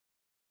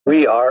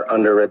We are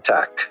under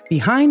attack.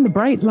 Behind the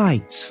bright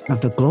lights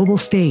of the global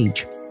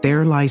stage,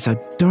 there lies a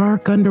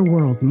dark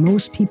underworld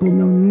most people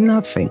know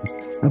nothing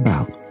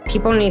about.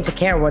 People need to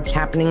care what's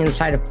happening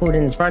inside of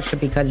Putin's Russia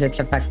because it's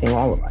affecting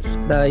all of us.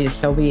 The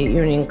Soviet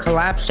Union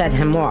collapse set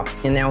him off,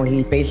 and now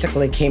he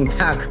basically came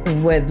back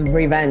with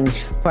revenge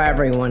for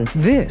everyone.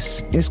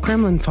 This is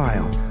Kremlin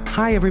File.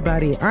 Hi,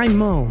 everybody. I'm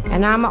Mo.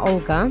 And I'm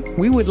Olga.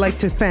 We would like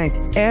to thank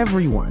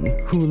everyone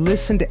who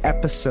listened to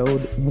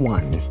episode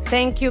 1.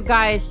 Thank you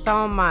guys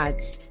so much.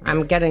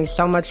 I'm getting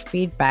so much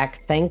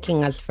feedback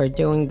thanking us for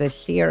doing this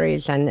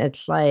series, and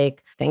it's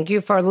like, thank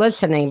you for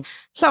listening.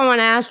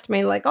 Someone asked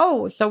me, like,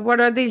 oh, so what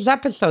are these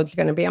episodes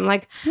going to be? I'm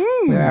like,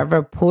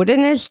 wherever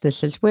Putin is,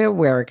 this is where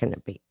we're going to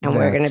be. And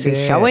we're going to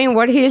be showing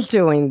what he's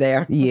doing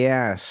there.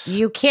 Yes.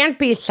 You can't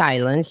be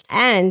silenced.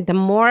 And the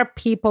more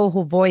people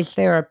who voice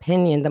their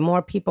opinion, the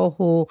more people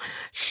who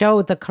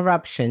show the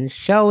corruption,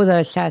 show the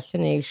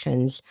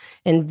assassinations,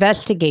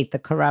 investigate the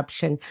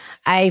corruption,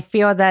 I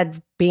feel that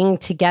being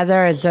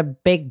together as a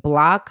big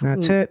block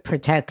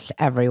protects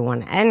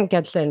everyone and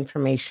gets the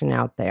information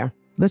out there.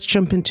 Let's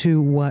jump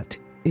into what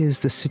is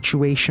the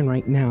situation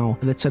right now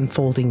that's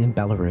unfolding in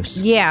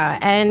Belarus. Yeah,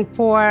 and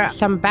for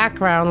some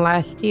background,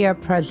 last year,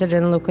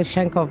 President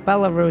Lukashenko of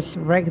Belarus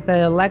rigged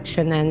the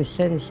election, and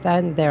since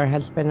then, there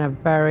has been a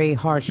very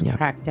harsh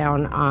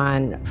crackdown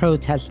on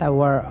protests that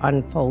were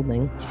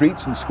unfolding.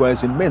 Streets and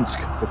squares in Minsk,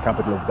 the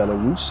capital of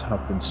Belarus,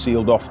 have been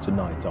sealed off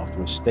tonight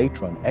after a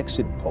state-run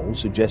exit poll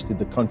suggested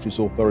the country's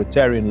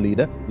authoritarian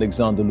leader,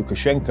 Alexander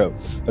Lukashenko,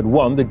 had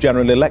won the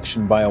general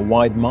election by a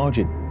wide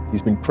margin.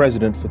 He's been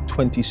president for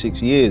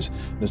 26 years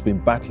and has been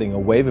battling a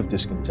wave of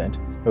discontent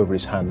over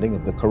his handling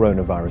of the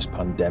coronavirus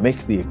pandemic,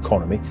 the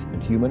economy,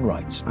 and human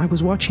rights. I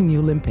was watching the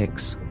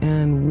Olympics,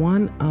 and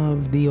one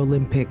of the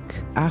Olympic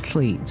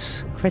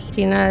athletes,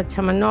 Kristina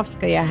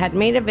Timanovskaya, had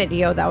made a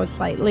video that was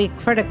slightly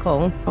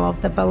critical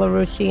of the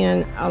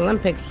Belarusian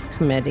Olympics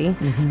Committee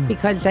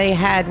because they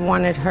had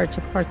wanted her to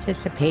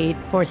participate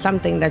for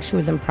something that she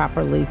was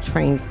improperly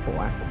trained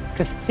for.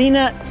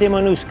 Kristina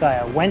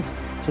Timanovskaya went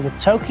to the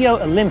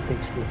Tokyo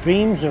Olympics with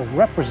dreams of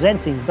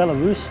representing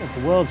Belarus at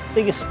the world's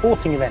biggest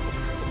sporting event.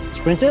 The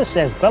sprinter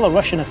says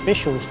Belarusian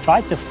officials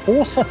tried to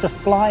force her to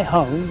fly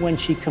home when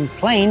she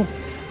complained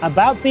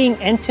about being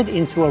entered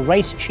into a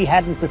race she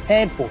hadn't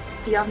prepared for.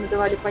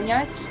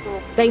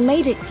 They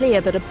made it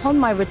clear that upon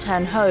my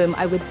return home,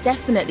 I would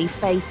definitely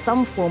face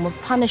some form of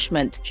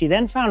punishment. She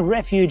then found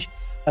refuge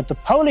at the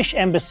Polish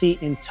embassy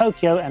in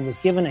Tokyo and was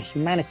given a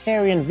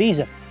humanitarian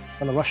visa.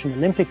 The Belarusian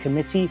Olympic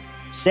Committee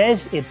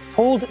says it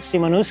pulled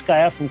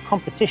Timanovskaya from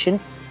competition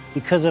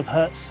because of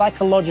her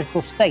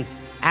psychological state.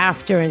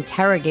 After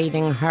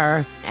interrogating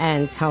her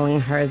and telling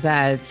her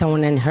that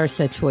someone in her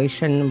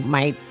situation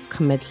might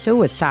commit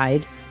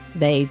suicide,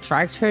 they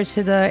dragged her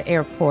to the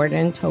airport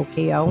in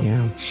Tokyo.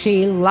 Yeah.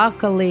 She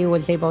luckily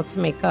was able to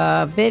make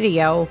a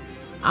video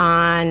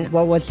on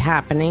what was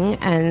happening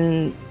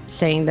and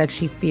saying that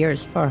she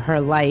fears for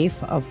her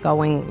life of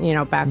going,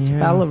 back to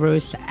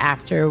Belarus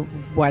after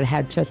what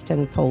had just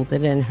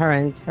unfolded in her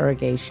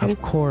interrogation.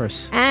 Of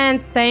course.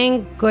 And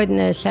thank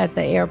goodness at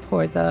the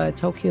airport, the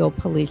Tokyo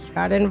police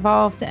got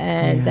involved,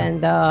 and then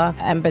the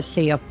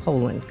embassy of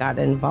Poland got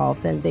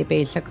involved, and they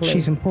basically...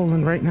 She's in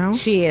Poland right now?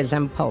 She is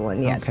in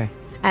Poland, yes. Okay.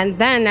 And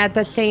then at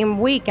the same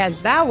week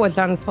as that was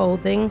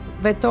unfolding,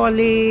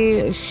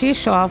 Vitaly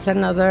Shishov,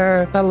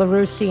 another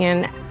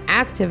Belarusian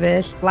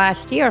activist,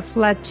 last year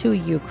fled to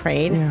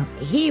Ukraine. Yeah.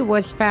 He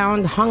was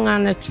found hung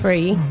on a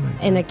tree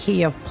in a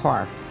Kyiv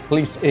park.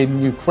 Police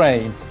in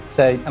Ukraine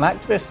say an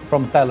activist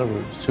from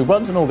Belarus who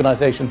runs an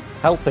organization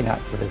helping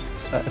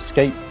activists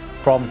escape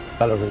from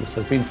Belarus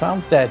has been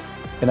found dead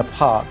in a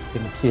park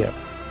in Kyiv.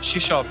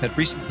 Shishov had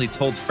recently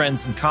told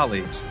friends and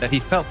colleagues that he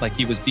felt like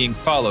he was being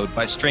followed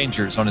by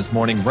strangers on his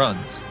morning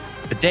runs.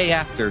 The day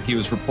after he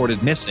was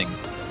reported missing,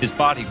 his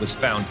body was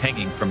found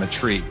hanging from a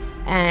tree.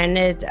 And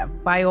it,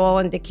 by all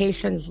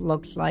indications,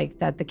 looks like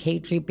that the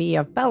KGB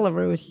of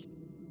Belarus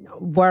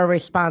were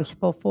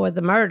responsible for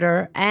the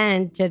murder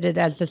and did it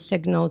as a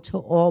signal to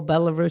all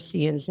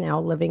Belarusians now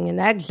living in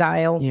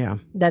exile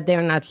that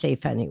they're not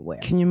safe anywhere.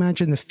 Can you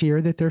imagine the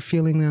fear that they're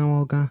feeling now,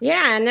 Olga?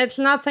 Yeah, and it's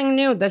nothing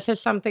new. This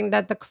is something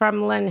that the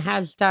Kremlin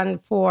has done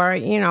for,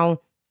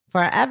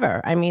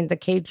 forever. I mean, the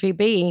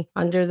KGB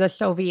under the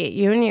Soviet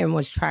Union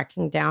was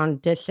tracking down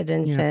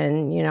dissidents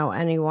and,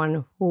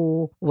 anyone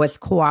who was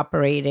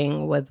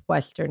cooperating with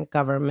Western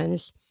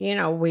governments.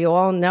 We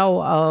all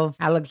know of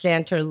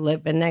Alexander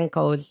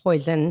Litvinenko's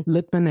poison.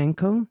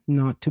 Litvinenko,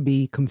 not to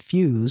be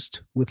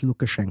confused with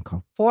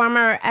Lukashenko.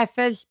 Former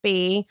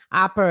FSB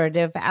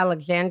operative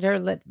Alexander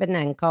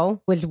Litvinenko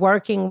was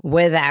working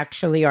with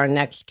actually our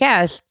next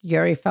guest,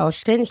 Yuri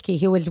Felshtinsky.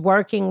 He was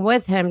working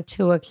with him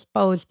to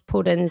expose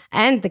Putin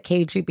and the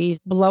KGB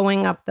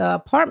blowing up the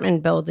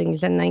apartment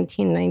buildings in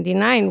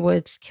 1999,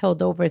 which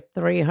killed over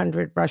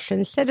 300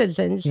 Russian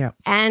citizens. Yeah.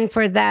 And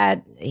for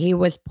that, he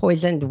was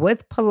poisoned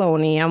with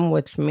polonium,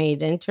 which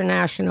made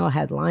international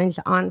headlines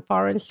on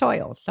foreign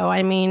soil. So,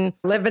 I mean,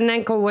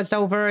 Litvinenko was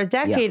over a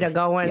decade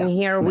ago, and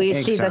here we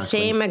see the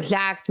same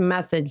exact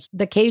methods.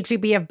 The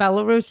KGB of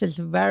Belarus is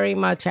very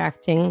much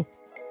acting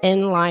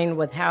in line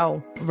with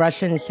how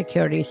Russian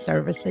security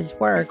services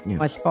work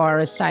as far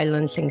as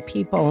silencing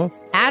people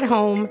at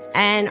home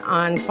and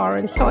on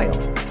foreign soil.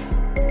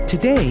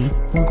 Today,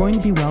 we're going to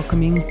be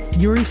welcoming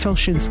Yuri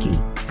Felshinsky.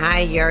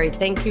 Hi, Yuri.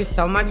 Thank you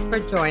so much for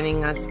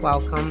joining us.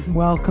 Welcome.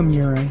 Welcome,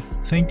 Yuri.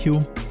 Thank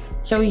you.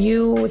 So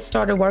you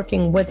started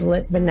working with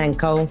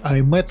Litvinenko.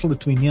 I met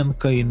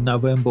Litvinenko in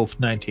November of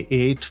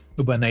 98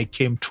 when I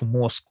came to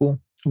Moscow,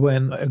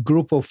 when a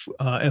group of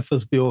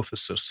FSB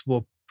officers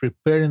were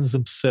preparing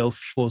themselves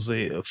for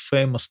the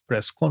famous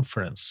press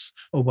conference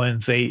when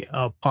they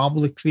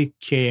publicly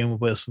came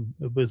with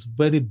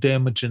very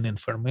damaging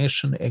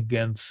information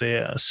against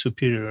their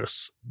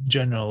superiors,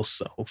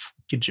 generals of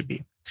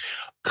KGB,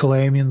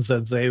 claiming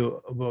that they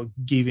were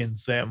giving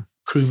them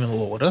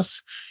criminal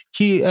orders.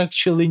 He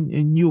actually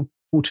knew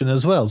Putin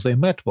as well. They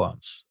met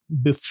once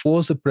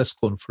before the press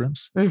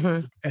conference.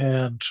 Mm-hmm.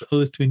 And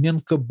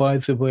Litvinenko, by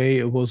the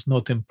way, was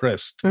not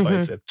impressed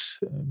by that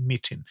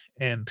meeting.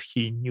 And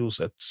he knew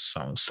that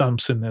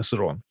something is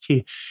wrong.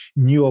 He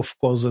knew, of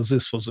course, that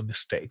this was a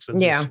mistake, that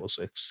this was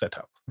a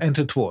setup. And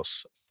it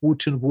was.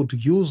 Putin would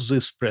use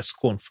this press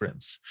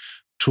conference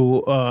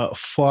to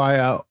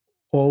fire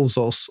all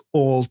those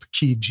old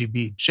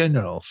KGB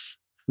generals.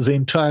 The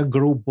entire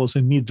group was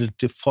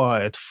immediately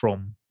fired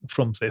from the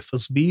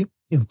FSB,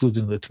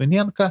 including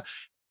Litvinenko,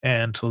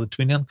 and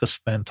Litvinenko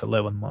spent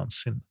 11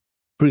 months in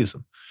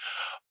prison.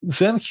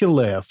 Then he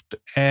left,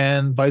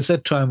 and by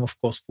that time, of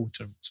course,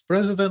 Putin was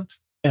president,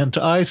 and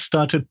I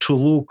started to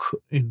look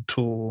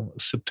into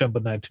September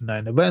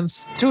 99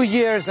 events. 2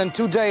 years and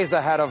 2 days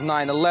ahead of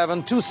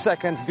 9/11, 2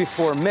 seconds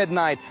before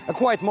midnight, a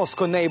quiet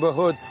Moscow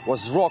neighborhood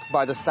was rocked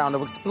by the sound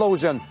of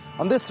explosion.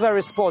 On this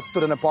very spot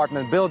stood an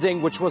apartment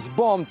building which was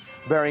bombed,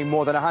 burying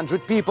more than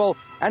 100 people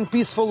and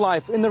peaceful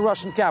life in the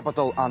Russian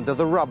capital under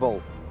the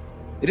rubble.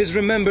 It is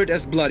remembered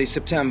as Bloody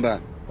September.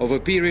 Over a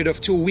period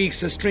of 2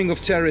 weeks, a string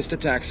of terrorist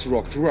attacks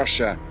rocked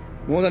Russia.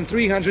 More than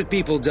 300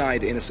 people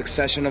died in a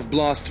succession of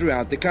blasts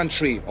throughout the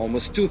country.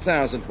 Almost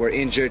 2,000 were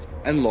injured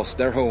and lost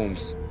their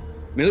homes.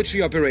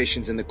 Military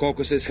operations in the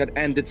Caucasus had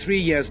ended 3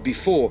 years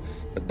before,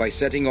 but by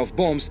setting off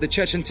bombs, the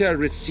Chechen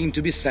terrorists seemed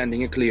to be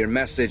sending a clear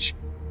message.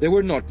 They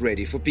were not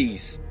ready for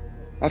peace.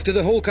 After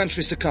the whole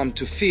country succumbed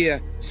to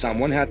fear,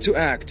 someone had to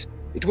act.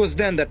 It was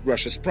then that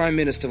Russia's Prime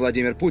Minister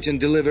Vladimir Putin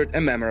delivered a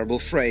memorable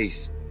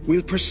phrase.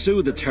 "We'll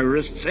pursue the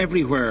terrorists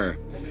everywhere.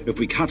 If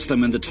we catch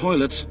them in the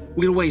toilet,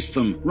 we'll waste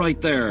them right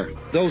there."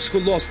 Those who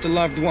lost their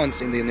loved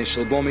ones in the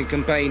initial bombing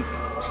campaign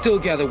still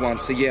gather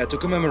once a year to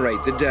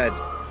commemorate the dead.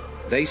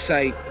 They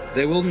say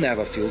they will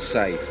never feel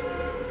safe.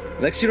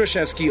 Alexei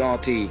Rashevsky,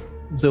 RT.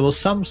 There were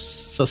some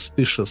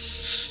suspicious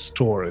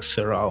stories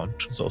around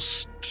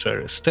those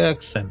terrorist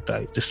attacks, and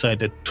I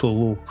decided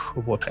to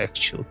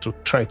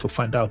try to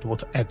find out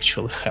what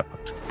actually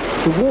happened.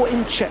 The war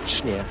in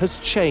Chechnya has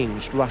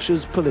changed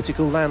Russia's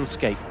political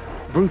landscape.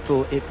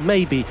 Brutal it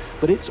may be,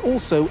 but it's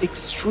also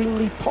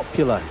extremely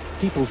popular.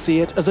 People see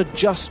it as a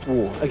just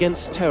war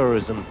against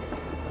terrorism.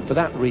 For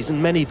that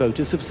reason, many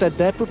voters have said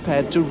they're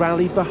prepared to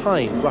rally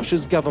behind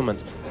Russia's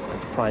government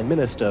and Prime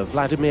Minister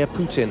Vladimir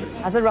Putin.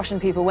 As the Russian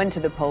people went to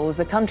the polls,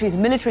 the country's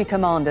military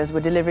commanders were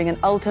delivering an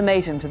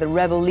ultimatum to the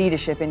rebel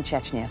leadership in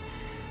Chechnya.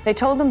 They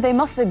told them they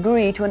must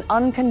agree to an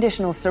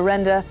unconditional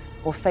surrender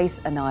or face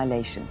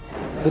annihilation.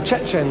 The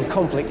Chechen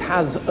conflict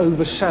has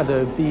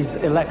overshadowed these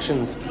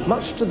elections,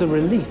 much to the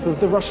relief of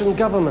the Russian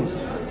government.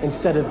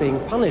 Instead of being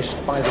punished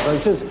by the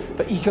voters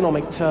for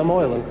economic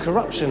turmoil and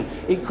corruption,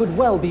 it could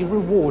well be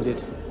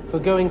rewarded for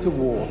going to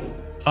war.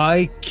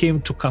 I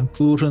came to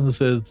conclusion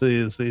that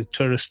the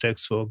terrorist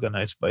attacks were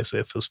organized by the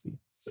FSB.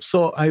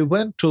 So I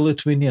went to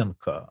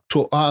Litvinenko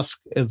to ask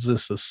if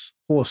this is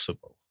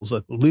possible,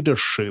 that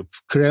leadership,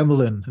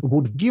 Kremlin,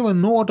 would give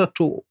an order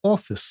to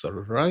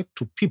officers, right,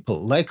 to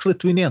people like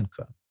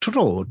Litvinenko, to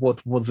do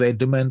what they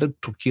demanded,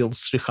 to kill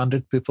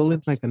 300 people.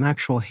 Like an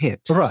actual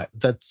hit. Right.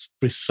 That's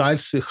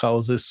precisely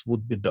how this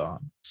would be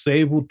done.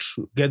 They would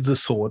get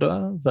this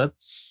order that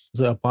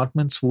the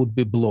apartments would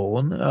be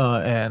blown,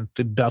 and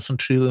it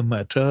doesn't really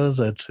matter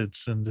that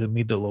it's in the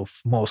middle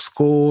of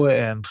Moscow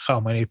and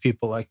how many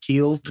people are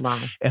killed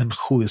and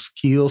who is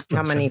killed.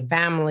 How many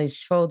families,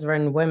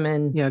 children,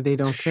 women. Yeah, they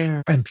don't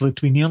care. And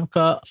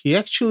Litvinenko, he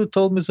actually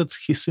told me that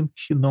he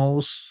thinks he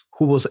knows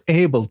who was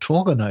able to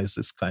organize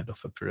this kind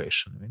of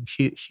operation. I mean,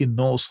 he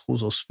knows who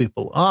those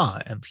people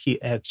are, and he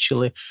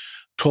actually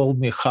told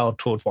me how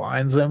to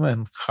find them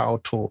and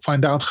how to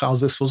find out how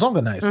this was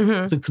organized.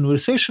 Mm-hmm. The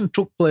conversation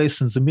took place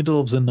in the middle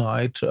of the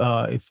night,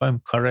 if I'm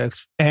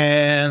correct,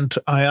 and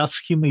I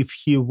asked him if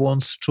he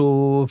wants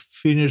to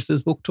finish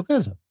this book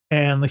together.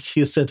 And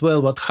he said,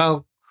 well, but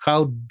how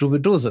how do we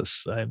do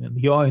this? I mean,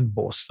 you're in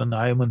Boston,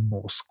 I'm in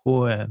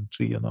Moscow, and,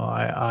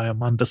 I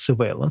am under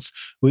surveillance,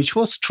 which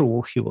was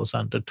true. He was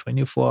under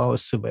 24-hour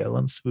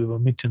surveillance. We were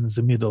meeting in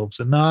the middle of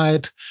the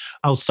night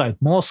outside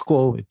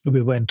Moscow.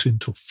 We went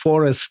into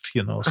forest,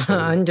 so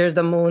under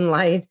the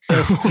moonlight.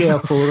 As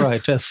careful,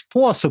 right, as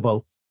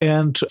possible.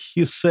 And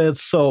he said,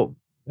 so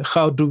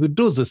how do we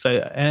do this?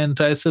 And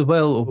I said,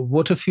 well,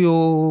 what if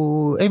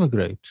you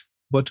emigrate?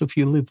 What if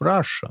you leave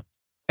Russia?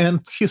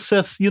 And he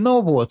says, you know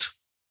what?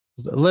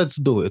 Let's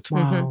do it.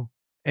 Wow.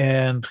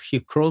 And he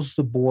crossed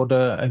the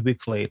border a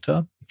week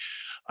later.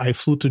 I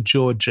flew to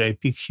Georgia, I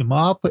picked him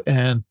up,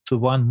 and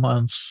 1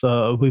 month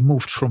we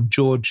moved from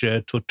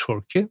Georgia to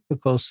Turkey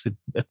because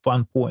at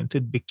one point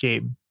it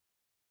became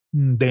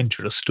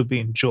dangerous to be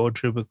in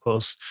Georgia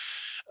because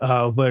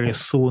very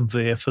soon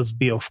the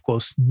FSB, of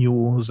course,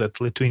 knew that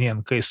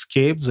Litvinenko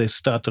escaped. They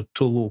started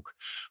to look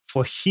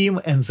for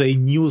him, and they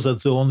knew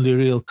that the only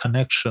real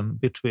connection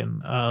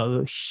between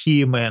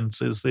him and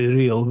the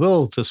real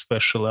world,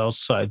 especially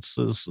outside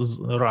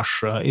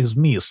Russia, is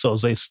me. So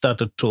they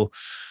started to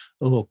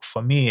look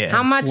for me.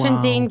 How much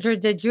in danger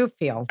did you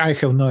feel? I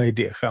have no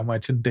idea how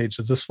much in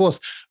danger this was,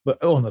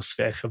 but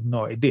honestly, I have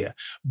no idea.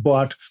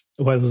 But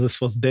whether this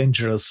was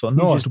dangerous or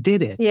not. You just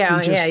did it.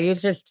 Yeah, you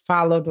just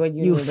followed what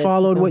you needed. You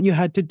followed what you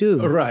had to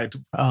do. Right.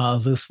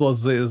 This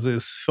was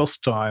this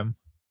first time,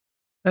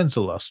 and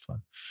the last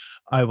one,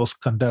 I was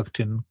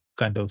conducting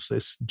kind of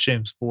this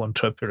James Bond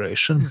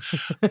operation,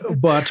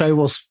 but I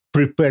was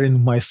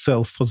preparing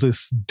myself for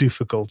this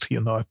difficult,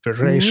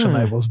 operation.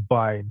 I was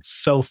buying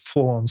cell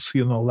phones,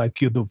 like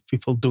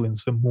people do in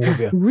the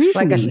movie. Really?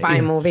 Like a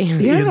spy movie.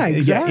 Yeah,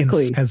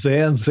 exactly. At the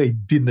end, they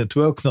didn't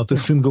work. Not a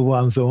single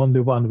one. The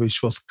only one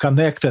which was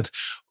connected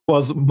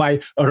was my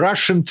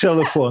Russian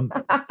telephone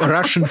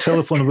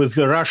with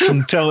the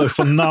Russian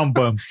telephone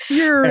number.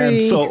 Yuri.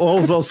 And so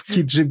all those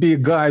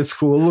KGB guys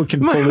who were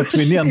looking for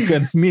Litvinenko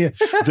and me,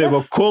 they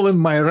were calling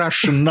my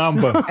Russian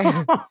number,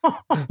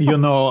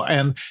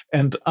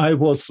 and I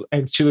was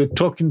actually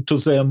talking to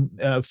them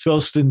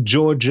first in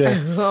Georgia,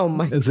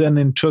 then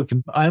in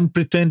Turkey. I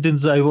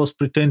was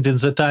pretending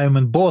that I'm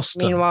in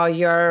Boston. Meanwhile,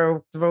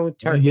 you're through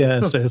Turkey.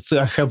 Yes,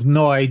 I have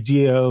no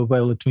idea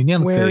where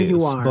Litvinenko where is.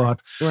 you are.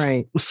 But,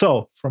 right.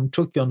 So, from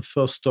Turkey on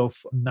 1st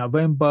of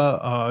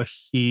November,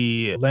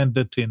 he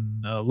landed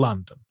in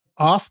London.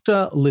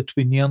 After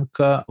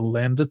Litvinenko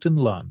landed in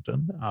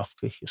London,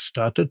 after he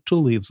started to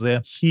live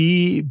there,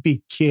 he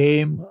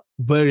became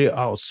very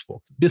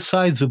outspoken.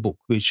 Besides the book,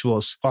 which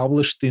was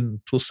published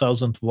in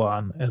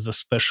 2001 as a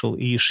special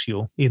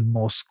issue in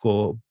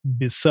Moscow,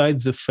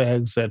 besides the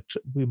fact that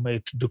we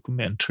made a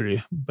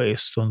documentary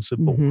based on the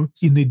book,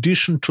 in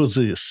addition to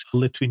this,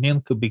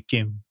 Litvinenko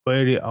became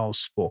very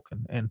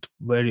outspoken and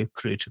very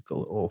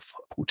critical of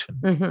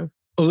Putin.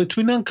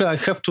 Litvinenko, I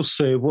have to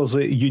say, was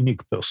a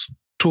unique person.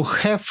 To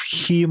have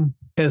him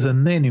as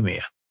an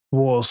enemy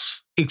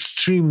was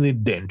extremely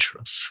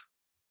dangerous.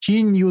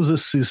 He knew the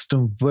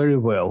system very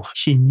well.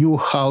 He knew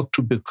how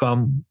to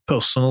become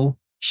personal.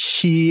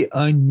 He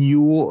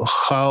knew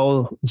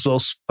how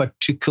those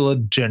particular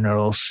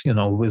generals,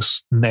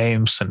 with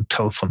names and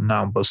telephone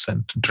numbers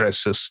and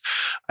addresses,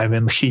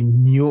 he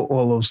knew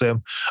all of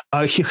them.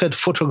 He had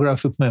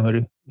photographic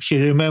memory.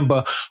 He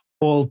remembered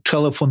all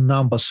telephone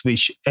numbers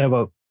which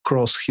ever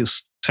crossed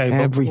his table.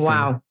 Everything.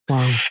 Wow.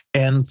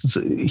 And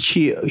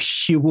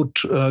he would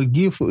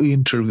give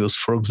interviews,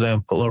 for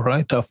example,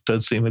 right after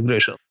the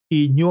immigration.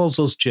 He knew all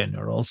those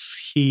generals.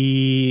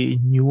 He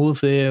knew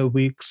their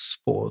weak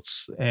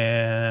spots,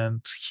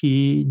 and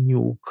he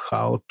knew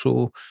how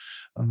to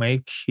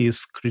make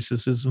his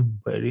criticism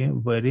very,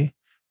 very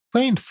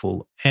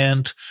painful.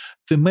 And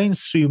the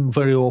mainstream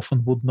very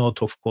often would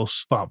not, of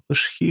course,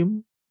 publish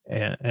him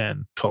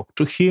and talk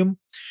to him,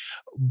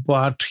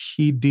 but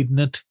he did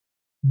not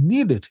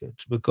needed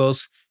it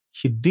because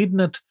he did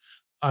not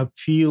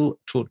appeal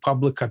to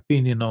public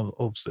opinion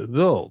of the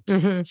world.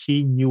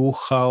 He knew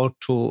how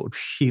to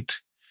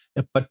hit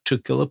a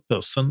particular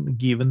person,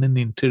 given an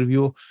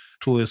interview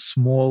to a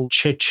small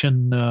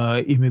Chechen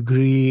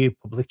immigrant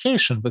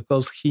publication,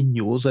 because he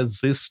knew that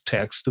this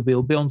text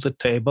will be on the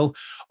table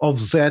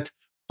of that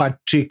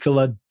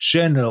particular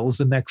general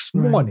the next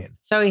morning.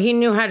 So he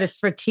knew how to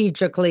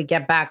strategically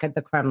get back at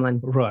the Kremlin.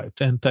 Right.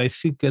 And I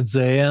think at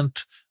the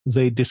end,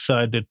 they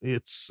decided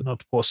it's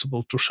not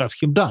possible to shut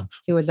him down.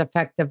 He was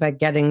effective at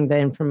getting the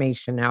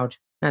information out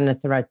and a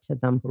threat to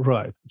them.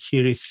 Right.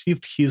 He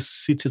received his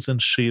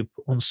citizenship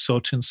on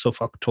 13th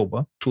of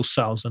October,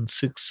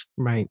 2006.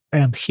 Right.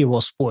 And he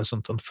was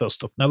poisoned on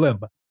 1st of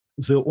November.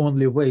 The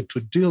only way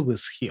to deal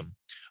with him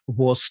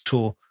was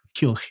to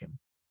kill him.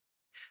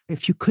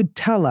 If you could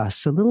tell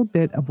us a little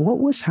bit of what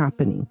was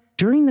happening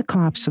during the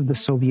collapse of the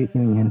Soviet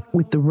Union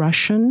with the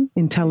Russian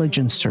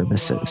intelligence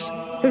services.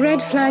 The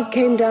red flag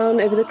came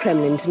down over the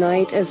Kremlin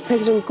tonight as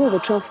President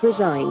Gorbachev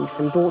resigned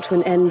and brought to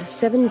an end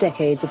 7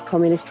 decades of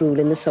communist rule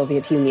in the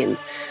Soviet Union.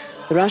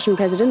 The Russian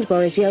President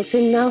Boris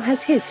Yeltsin now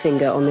has his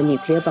finger on the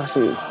nuclear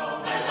button.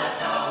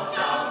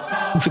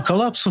 The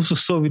collapse of the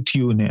Soviet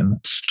Union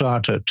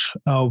started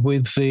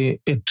with the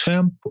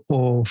attempt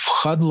of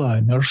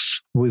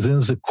hardliners within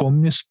the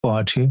Communist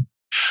Party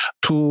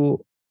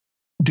to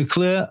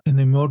declare an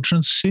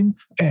emergency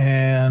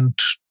and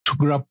to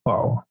grab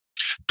power,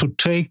 to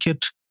take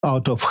it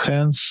out of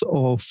hands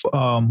of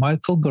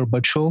Mikhail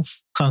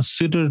Gorbachev,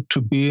 considered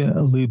to be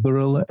a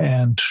liberal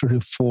and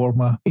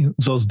reformer in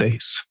those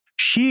days.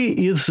 Here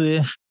is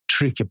the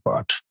tricky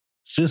part.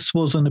 This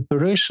was an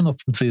operation of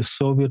the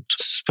Soviet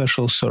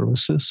special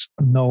services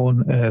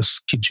known as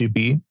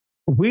KGB.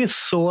 We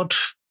thought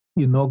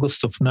in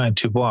August of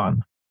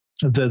 91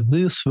 that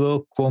these were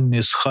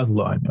communist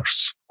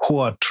hardliners who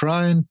are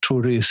trying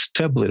to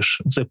reestablish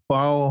the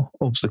power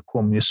of the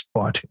Communist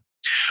Party.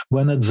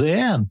 When at the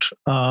end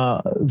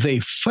they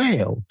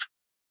failed,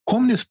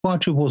 Communist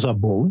Party was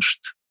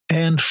abolished,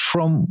 and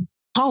from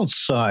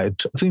outside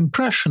the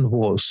impression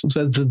was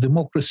that the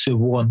democracy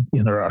won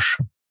in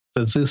Russia,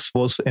 that this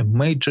was a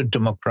major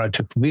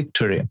democratic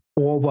victory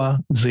over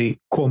the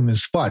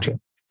Communist Party.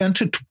 And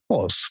it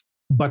was.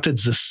 But at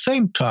the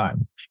same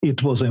time,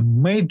 it was a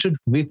major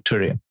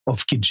victory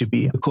of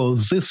KGB,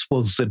 because this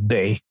was the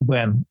day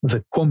when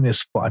the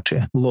Communist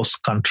Party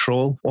lost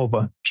control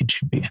over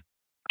KGB.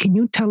 Can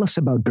you tell us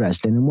about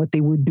Dresden and what they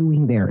were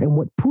doing there and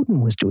what Putin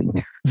was doing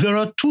there? There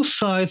are two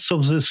sides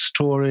of this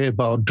story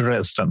about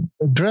Dresden.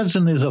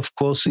 Dresden is, of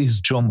course,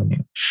 East Germany.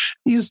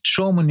 East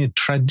Germany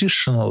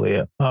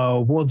traditionally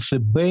was the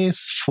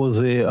base for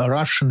the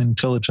Russian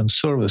intelligence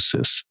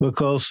services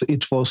because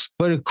it was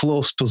very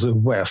close to the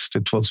West.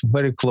 It was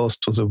very close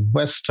to the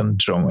Western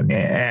Germany.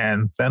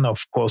 And then,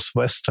 of course,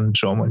 Western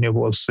Germany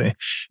was the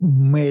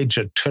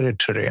major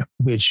territory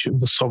which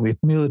the Soviet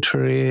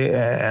military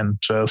and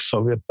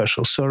Soviet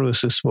special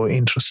services were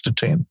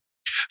interested in.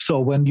 So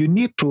when you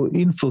need to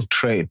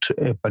infiltrate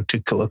a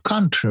particular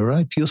country,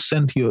 right, you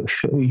send your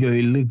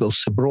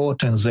illegals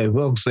abroad and they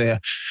work there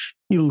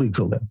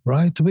illegally,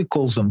 right? We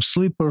call them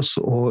sleepers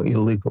or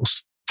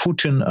illegals.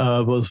 Putin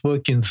was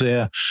working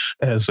there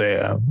as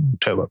a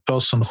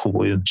person who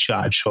was in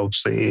charge of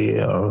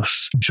the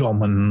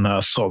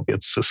German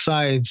Soviet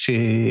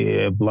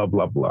society, blah,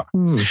 blah, blah.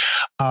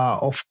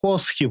 Of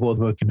course, he was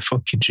working for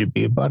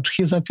KGB, but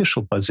his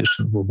official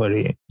positions were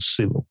very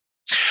civil.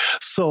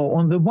 So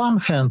on the one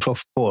hand,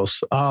 of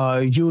course,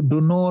 you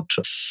do not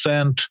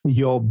send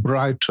your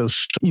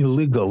brightest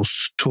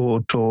illegals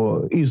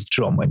to East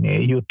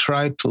Germany. You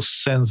try to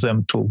send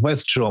them to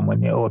West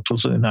Germany or to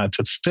the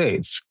United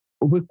States.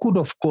 We could,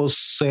 of course,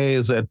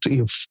 say that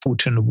if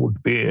Putin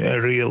would be a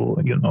real,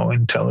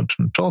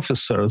 intelligent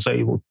officer,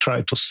 they would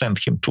try to send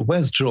him to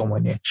West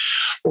Germany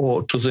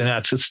or to the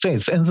United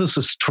States. And this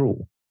is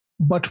true.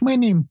 But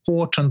many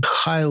important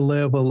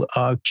high-level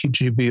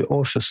KGB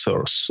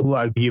officers,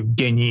 like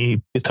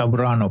Yevgeny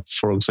Petobranov,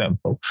 for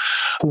example,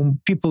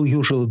 whom people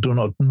usually do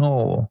not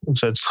know,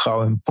 that's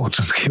how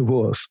important he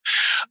was,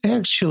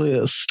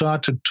 actually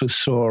started to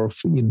serve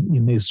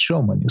in East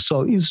Germany.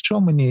 So East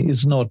Germany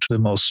is not the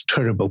most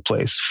terrible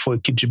place for a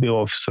KGB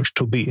officer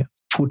to be.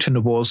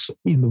 Putin was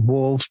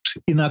involved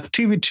in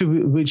activity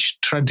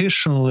which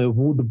traditionally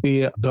would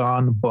be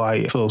done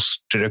by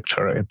First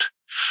Directorate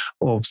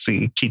of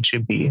the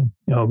KGB,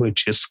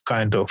 which is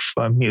kind of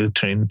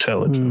military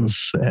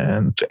intelligence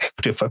and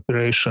active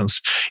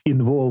operations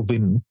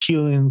involving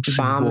killings,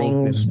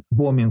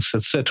 bombings,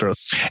 etc.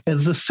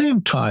 At the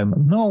same time,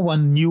 no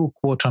one knew,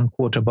 quote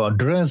unquote, about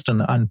Dresden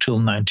until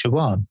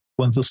 91.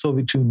 When the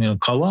Soviet Union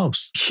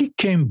collapsed, he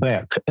came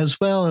back, as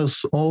well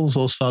as all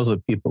those other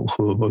people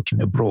who were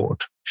working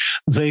abroad.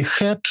 They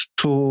had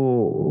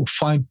to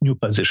find new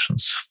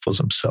positions for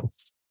themselves.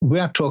 We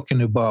are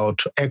talking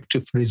about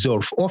active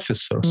reserve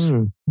officers.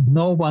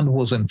 No one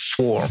was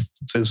informed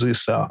that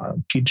these are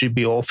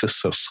KGB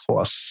officers who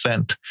are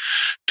sent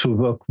to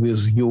work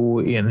with you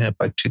in a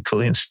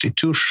particular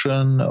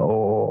institution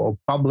or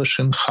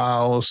publishing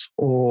house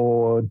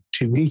or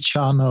TV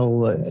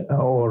channel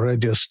or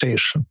radio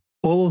station.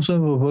 All of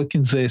them were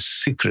working there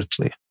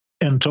secretly.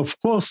 And of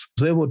course,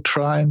 they were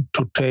trying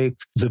to take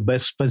the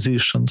best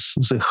positions,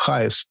 the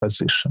highest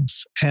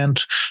positions.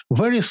 And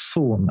very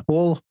soon,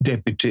 all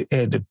deputy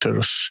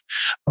editors,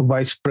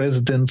 vice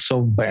presidents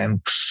of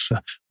banks,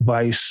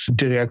 vice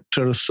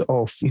directors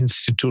of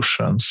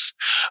institutions,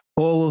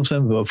 all of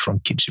them were from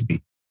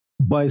KGB.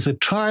 By the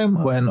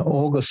time when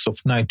August of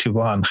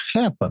 91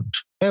 happened,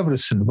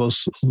 everything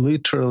was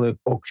literally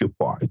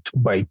occupied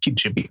by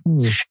KGB.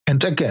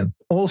 And again,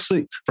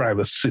 also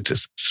private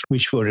citizens,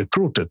 which were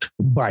recruited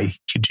by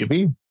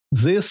KGB.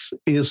 This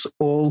is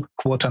all,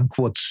 quote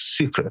unquote,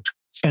 secret.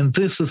 And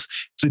this is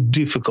the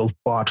difficult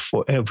part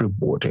for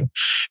everybody.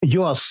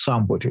 You are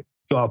somebody,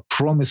 you are a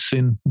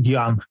promising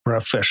young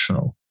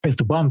professional.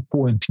 At one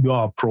point, you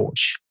are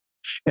approached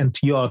and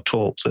you are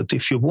told that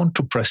if you want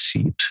to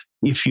proceed,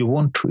 if you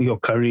want your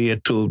career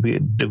to be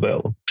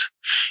developed,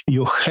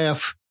 you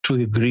have to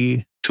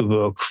agree to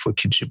work for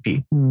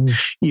KGB.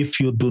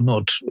 If you do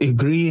not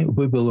agree,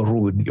 we will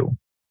ruin you.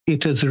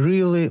 It is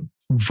really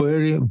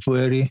very,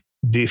 very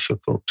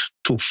difficult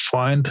to to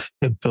find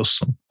a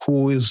person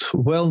who is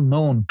well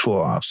known to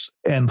us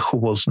and who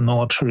was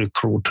not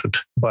recruited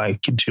by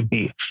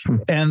KGB.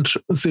 And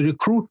the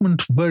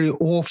recruitment very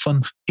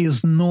often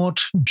is not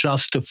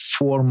just a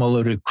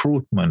formal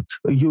recruitment.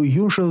 You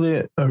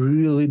usually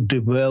really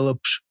develop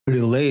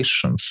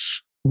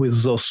relations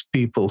with those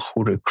people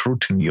who are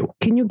recruiting you.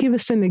 Can you give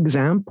us an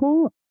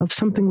example of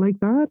something like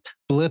that?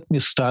 Let me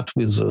start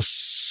with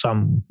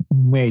some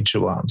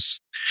major ones.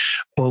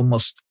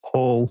 Almost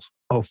all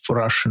of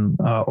Russian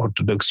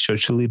Orthodox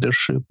Church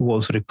leadership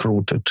was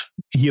recruited.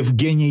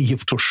 Yevgeny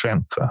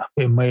Yevtushenko,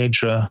 a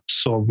major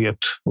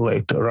Soviet,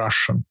 later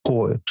Russian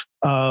poet.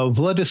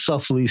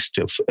 Vladislav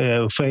Listyev,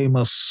 a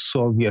famous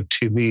Soviet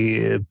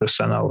TV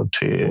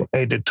personality,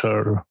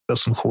 editor,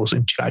 person who was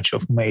in charge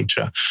of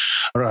major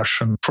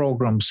Russian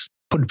programs.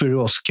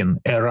 Podberezhkin,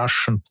 a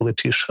Russian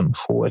politician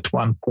who at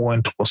one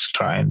point was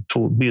trying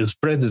to be as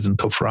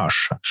president of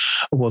Russia,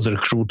 was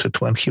recruited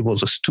when he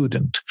was a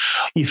student.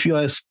 If you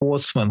are a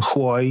sportsman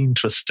who are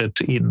interested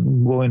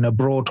in going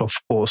abroad, of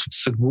course,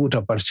 it's a good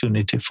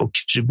opportunity for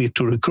KGB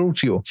to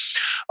recruit you.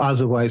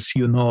 Otherwise,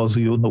 you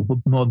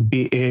would not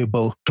be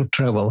able to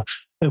travel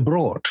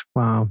abroad.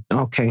 Wow.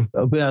 Okay.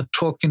 We are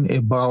talking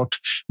about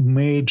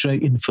major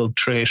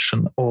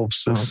infiltration of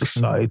the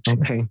society.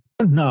 Okay.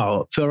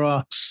 Now, there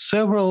are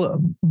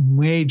several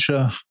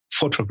major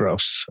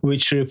photographs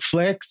which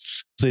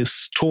reflects the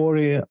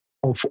story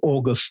of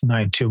August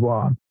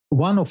 91.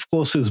 One, of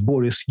course, is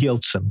Boris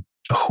Yeltsin,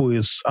 who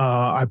is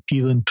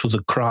appealing to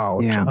the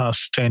crowd,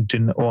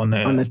 standing on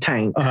a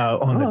tank,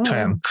 armored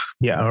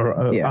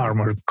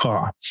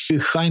car.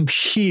 Behind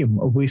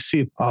him, we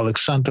see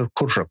Alexander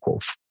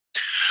Korzhakov,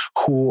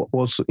 who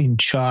was in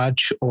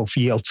charge of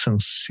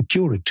Yeltsin's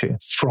security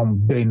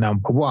from day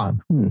number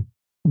one.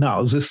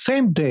 Now, the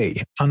same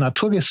day,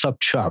 Anatoly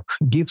Sobchak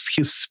gives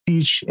his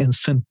speech in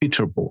St.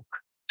 Petersburg,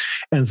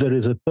 and there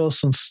is a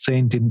person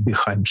standing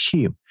behind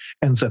him,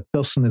 and that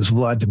person is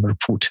Vladimir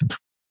Putin.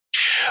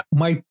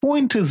 My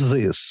point is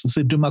this: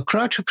 the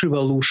democratic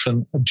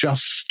revolution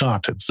just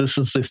started. This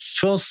is the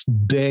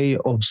first day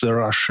of the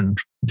Russian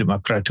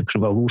democratic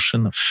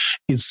revolution.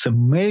 It's a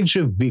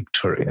major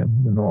victory.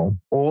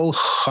 All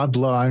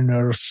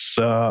hardliners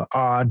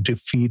are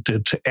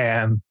defeated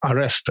and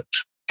arrested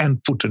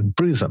and put in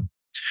prison.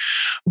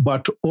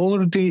 But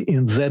already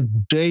in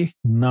that day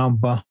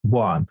number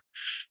one,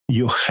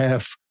 you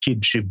have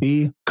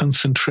KGB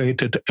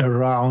concentrated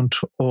around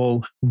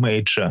all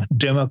major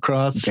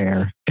Democrats,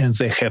 and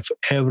they have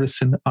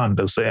everything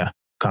under their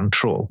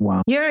control.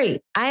 Wow.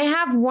 Yuri, I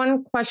have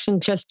one question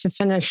just to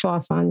finish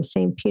off on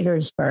St.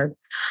 Petersburg.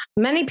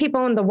 Many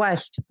people in the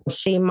West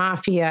see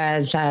mafia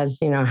as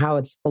how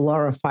it's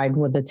glorified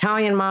with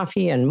Italian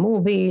mafia and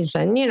movies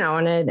and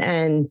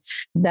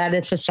that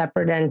it's a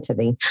separate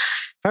entity.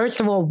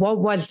 First of all, what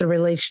was the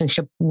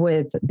relationship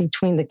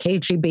between the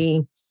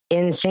KGB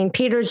in St.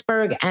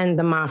 Petersburg and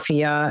the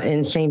mafia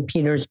in St.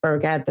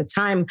 Petersburg at the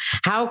time?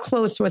 How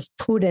close was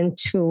Putin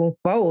to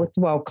both?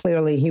 Well,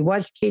 clearly he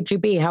was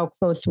KGB. How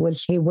close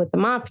was he with the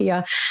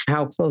mafia?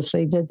 How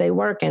closely did they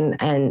work?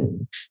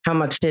 And how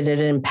much did it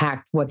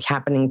impact what's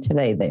happening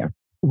today there?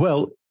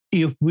 Well,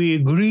 if we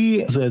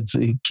agree that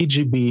the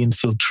KGB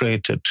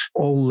infiltrated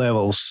all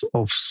levels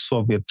of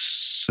Soviet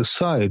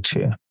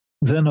society,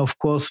 then, of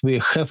course, we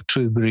have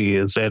to agree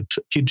that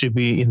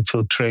KGB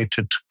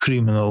infiltrated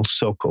criminal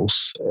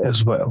circles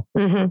as well.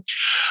 Mm-hmm.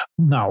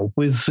 Now,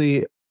 with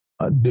the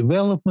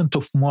development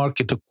of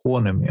market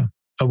economy,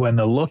 when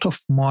a lot of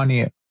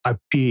money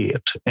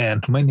appeared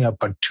and many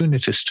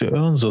opportunities to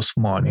earn this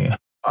money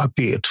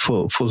appeared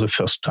for the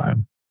first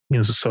time in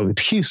the Soviet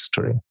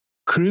history,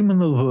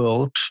 criminal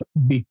world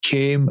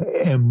became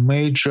a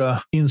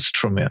major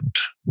instrument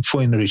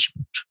for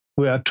enrichment.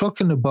 We are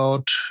talking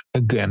about,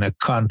 again, a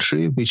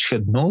country which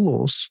had no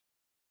laws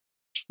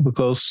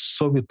because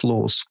Soviet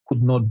laws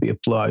could not be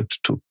applied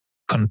to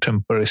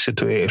contemporary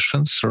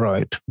situations,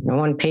 right? No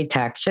one paid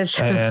taxes.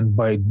 And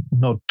by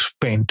not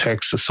paying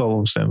taxes, all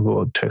of them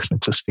were,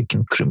 technically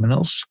speaking,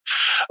 criminals.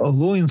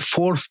 Law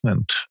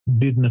enforcement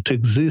did not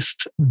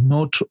exist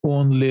not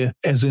only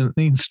as an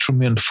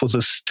instrument for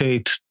the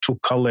state to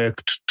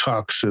collect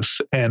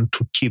taxes and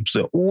to keep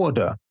the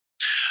order,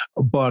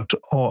 but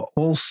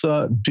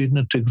also did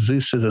not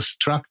exist as a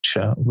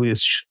structure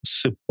which is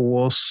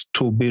supposed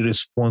to be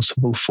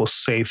responsible for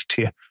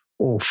safety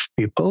of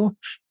people,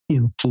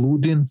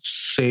 including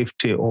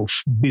safety of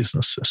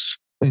businesses.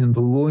 In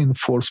the law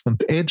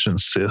enforcement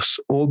agencies,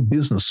 all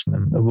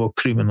businessmen were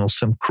criminals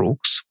and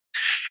crooks,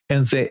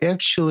 and they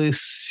actually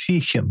see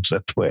him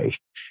that way.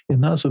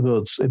 In other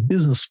words, a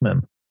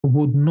businessman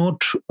would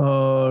not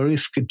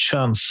risk a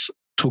chance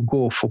to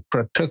go for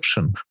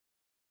protection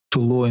to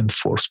law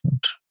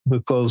enforcement,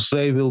 because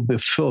they will be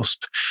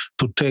first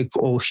to take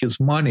all his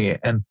money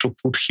and to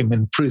put him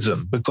in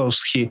prison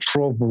because he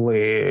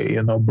probably,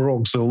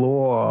 broke the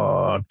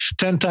law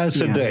 10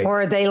 times a day.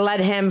 Or they let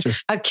him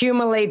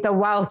accumulate the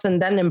wealth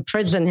and then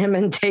imprison him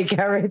and take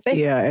everything.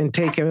 Yeah, and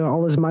take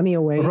all his money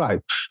away. Right.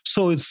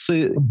 So it's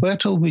a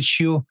battle which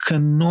you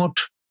cannot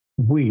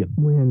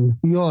win.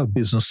 You're a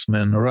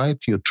businessman, right?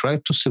 You try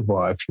to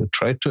survive. You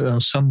try to earn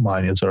some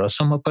money. There are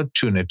some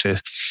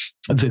opportunities.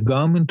 The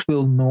government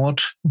will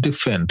not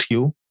defend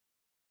you.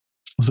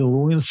 The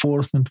law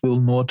enforcement will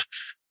not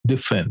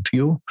defend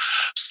you.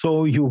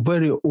 So you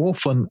very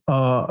often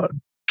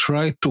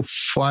try to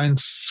find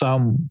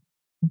some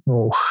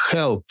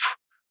help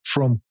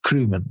from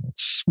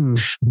criminals.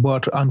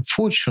 But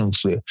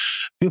unfortunately,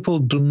 people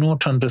do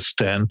not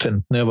understand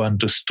and never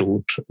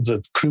understood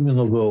that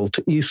criminal world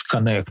is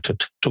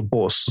connected to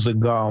both the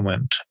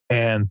government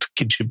and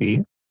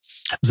KGB,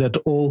 that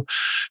all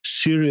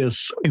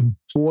serious,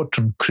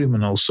 important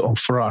criminals of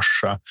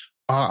Russia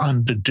are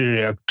under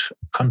direct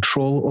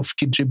control of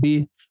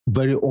KGB,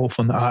 very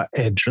often are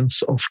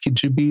agents of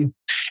KGB,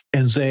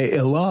 and they're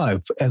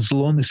alive as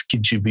long as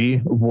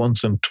KGB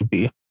wants them to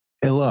be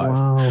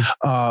alive.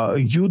 Wow.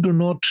 You do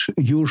not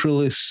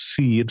usually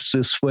see it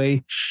this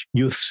way.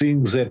 You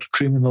think that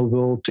criminal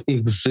world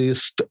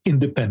exists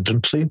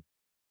independently,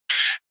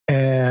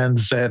 and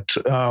that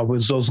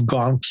with those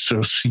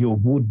gangsters you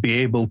would be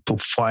able to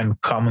find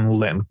common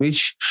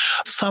language.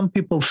 Some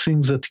people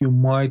think that you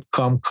might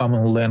come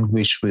common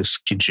language with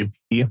KGB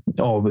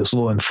or with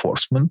law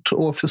enforcement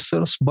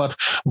officers, but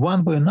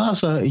one way or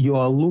another, you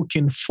are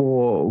looking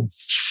for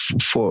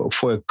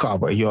a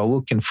cover. You are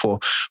looking for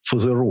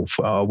the roof,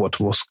 what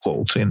was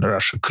called in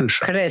Russia,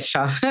 krysha.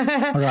 Krysha.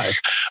 Right.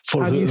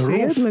 How do you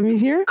say it? Let me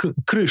hear.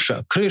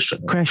 Krysha.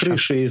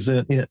 Krysha is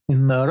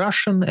in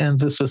Russian, and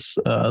this is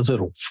the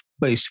roof.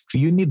 Basically,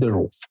 you need a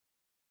roof.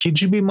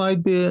 KGB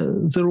might be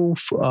the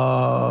roof,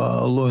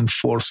 law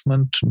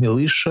enforcement,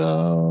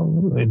 militia,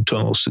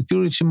 internal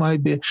security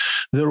might be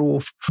the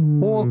roof,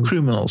 or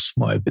criminals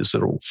might be the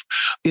roof.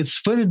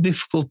 It's very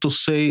difficult to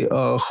say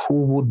who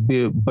would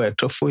be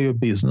better for your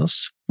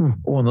business,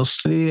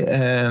 honestly,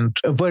 and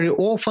very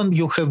often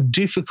you have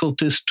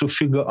difficulties to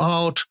figure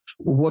out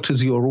what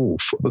is your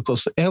roof,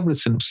 because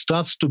everything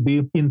starts to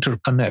be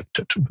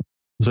interconnected.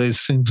 They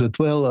think that,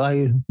 well,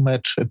 I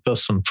met a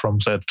person from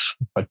that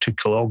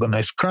particular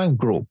organized crime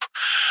group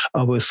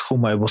with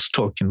whom I was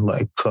talking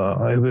like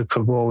a week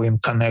ago in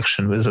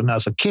connection with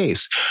another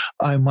case.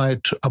 I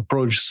might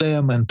approach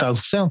them and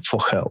ask them for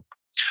help.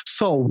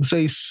 So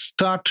they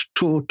start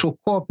to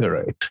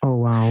cooperate. Oh,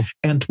 wow.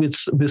 And with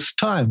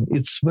time,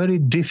 it's very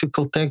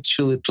difficult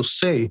actually to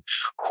say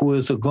who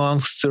is a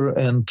gangster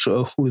and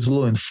who is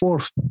law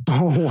enforcement.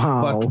 Oh,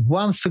 wow. But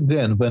once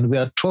again, when we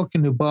are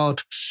talking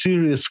about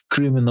serious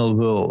criminal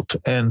world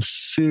and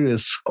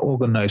serious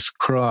organized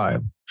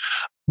crime,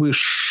 we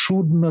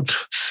should not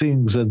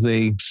think that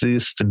they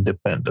exist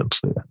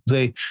independently.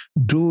 They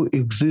do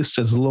exist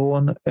as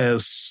long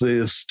as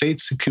the state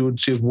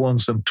security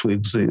wants them to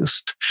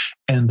exist,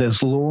 and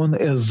as long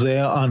as they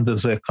are under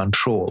their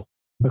control.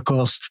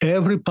 Because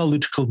every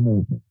political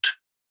movement,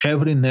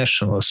 every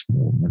nationalist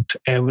movement,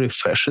 every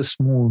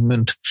fascist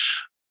movement,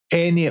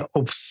 any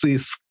of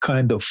these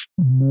kind of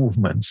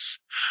movements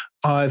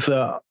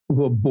either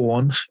were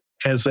born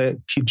as a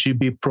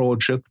KGB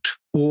project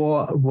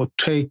or were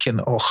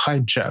taken or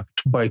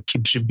hijacked by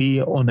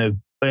KGB on a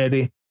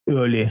very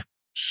early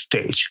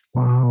stage.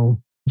 Wow.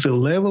 The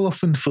level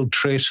of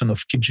infiltration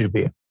of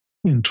KGB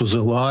into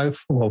the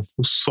life of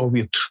the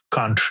Soviet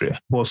country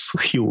was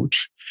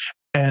huge.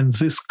 And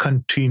this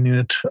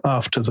continued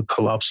after the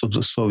collapse of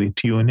the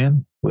Soviet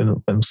Union.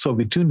 When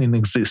Soviet Union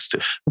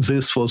existed,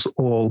 this was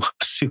all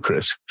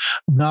secret.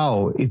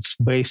 Now it's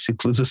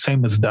basically the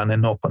same as done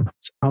in open.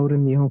 It's out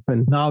in the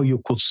open. Now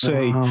you could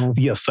say,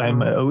 yes,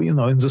 I'm,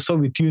 in the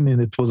Soviet Union,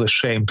 it was a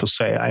shame to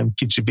say I'm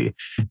KGB.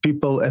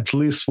 People at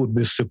least would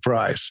be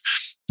surprised.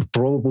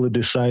 Probably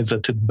decide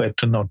that it's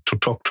better not to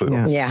talk to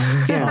you.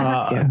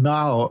 Yeah.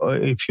 Now,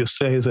 if you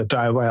say that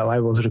I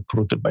was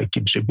recruited by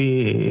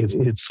KGB,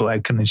 it's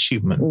like an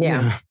achievement.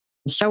 Yeah.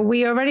 So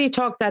we already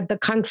talked that the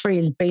country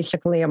is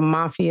basically a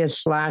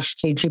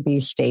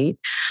mafia/KGB state.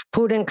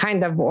 Putin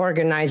kind of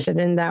organized it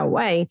in that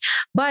way.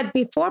 But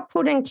before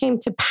Putin came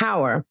to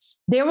power,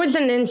 there was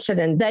an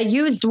incident that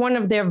used one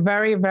of their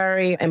very,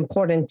 very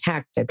important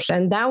tactics.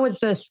 And that was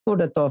the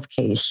Skudetov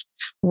case,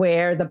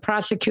 where the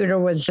prosecutor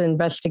was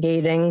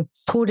investigating.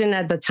 Putin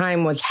at the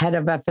time was head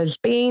of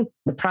FSB.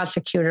 The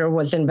prosecutor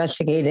was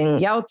investigating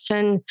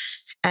Yeltsin.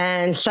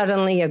 And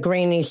suddenly a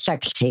grainy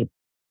sex tape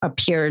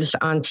appears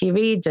on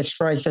TV,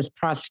 destroys this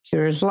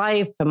prosecutor's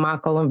life. The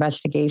Mako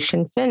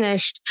investigation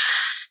finished.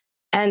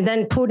 And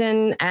then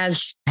Putin,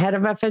 as head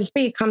of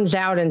FSB, comes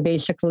out and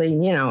basically,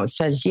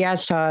 says,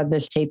 yes,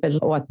 this tape is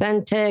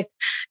authentic.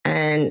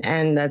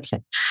 And that's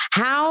it.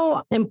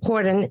 How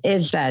important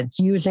is that,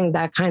 using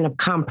that kind of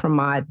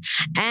compromise?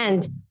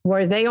 And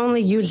were they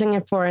only using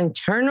it for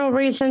internal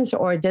reasons,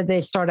 or did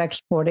they start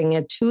exporting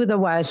it to the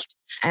West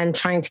and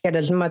trying to get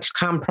as much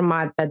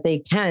compromise that they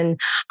can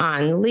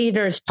on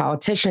leaders,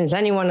 politicians,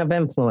 anyone of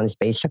influence,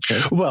 basically?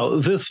 Well,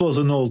 this was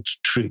an old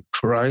trick,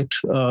 right?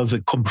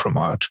 The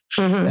compromise.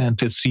 Mm-hmm.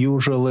 And it's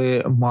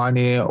usually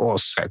money or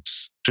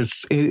sex.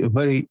 It's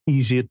very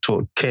easy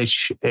to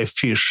catch a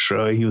fish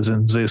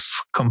using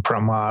this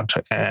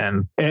compromat.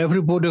 And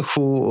everybody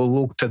who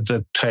looked at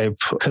that tape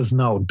has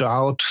no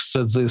doubt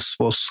that this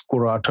was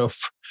Skuratov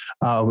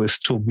with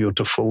two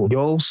beautiful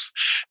girls.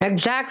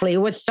 Exactly.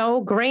 It was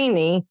so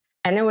grainy.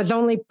 And it was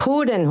only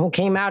Putin who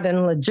came out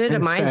and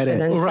legitimized it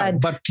and right,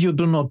 said... But you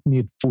do not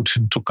need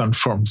Putin to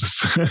confirm this.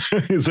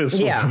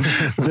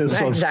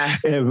 This was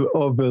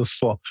obvious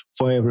for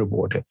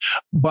everybody.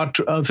 But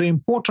the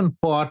important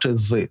part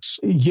is this.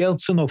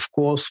 Yeltsin, of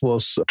course,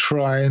 was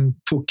trying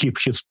to keep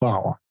his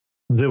power.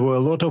 There were a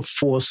lot of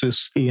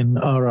forces in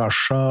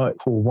Russia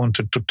who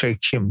wanted to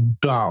take him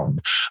down.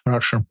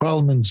 Russian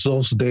parliament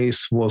those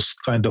days was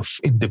kind of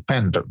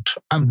independent,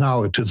 and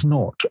now it is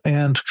not.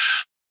 And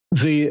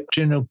the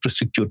general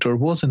prosecutor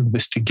was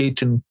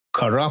investigating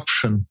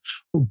corruption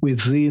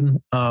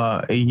within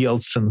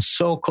Yeltsin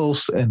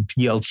circles and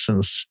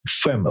Yeltsin's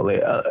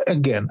family.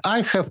 Again,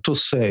 I have to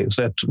say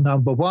that,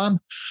 number one,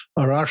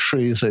 Russia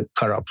is a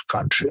corrupt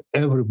country.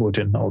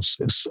 Everybody knows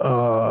this.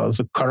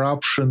 The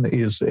corruption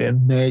is a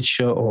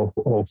nature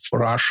of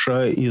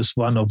Russia, is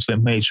one of the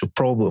major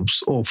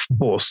problems of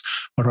both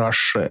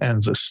Russia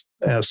and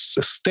as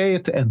a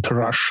state and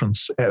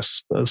Russians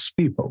as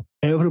people.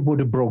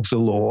 Everybody broke the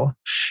law.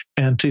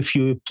 And if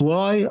you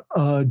apply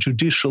a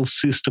judicial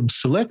system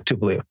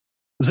selectively,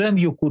 then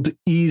you could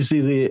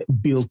easily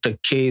build a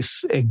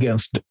case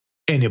against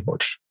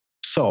anybody.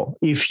 So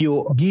if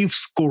you give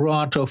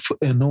Skuratov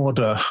an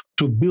order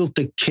to build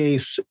a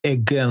case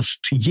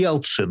against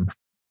Yeltsin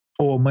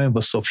or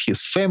members of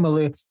his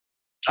family,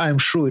 I'm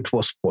sure it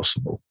was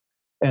possible.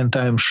 And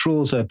I'm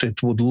sure that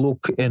it would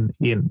look in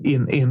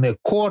a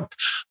court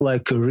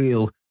like a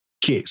real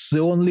case. The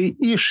only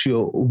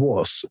issue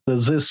was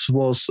that this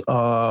was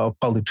a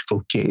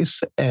political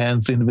case,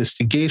 and the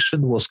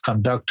investigation was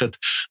conducted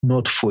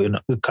not for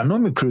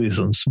economic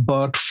reasons,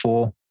 but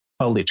for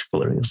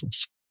political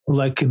reasons.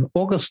 Like in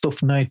August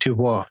of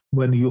 1991,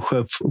 when you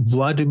have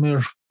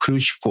Vladimir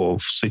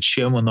Kryuchkov, the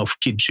chairman of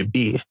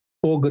KGB,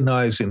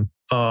 organizing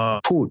a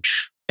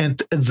putsch,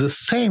 and at the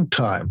same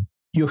time,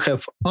 you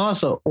have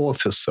other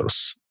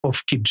officers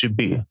of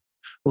KGB,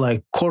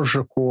 like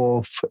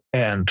Korzhakov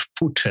and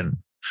Putin,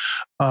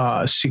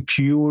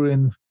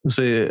 securing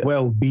the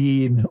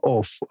well-being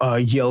of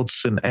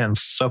Yeltsin and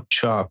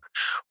Sobchak,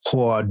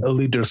 who are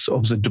leaders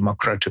of the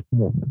democratic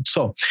movement.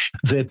 So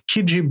the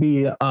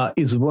KGB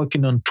is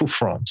working on two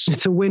fronts.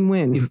 It's a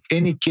win-win. In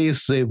any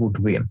case, they would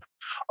win.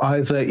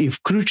 Either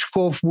if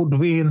Kryuchkov would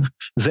win,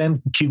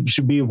 then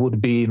KGB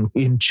would be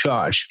in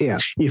charge. Yeah.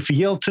 If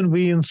Yeltsin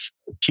wins,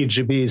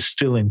 KGB is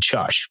still in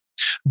charge.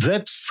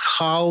 That's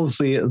how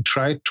they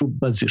try to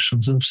position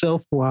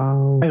themselves.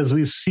 Wow. As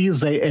we see,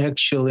 they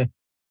actually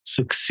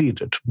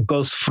succeeded.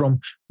 Because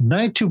from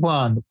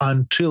 91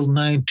 until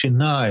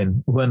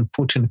 99, when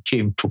Putin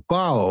came to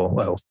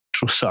power,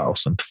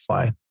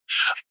 2005,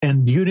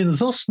 and during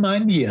those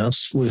 9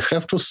 years, we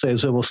have to say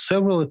there were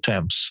several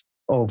attempts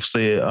of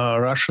the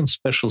Russian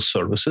special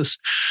services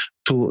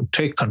to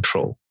take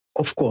control.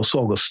 Of course,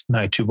 August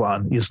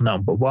 91 is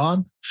number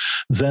one.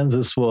 Then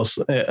this was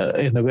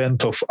an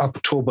event of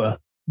October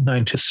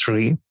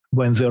 93,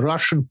 when the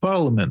Russian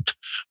parliament,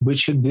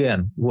 which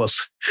again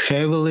was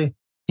heavily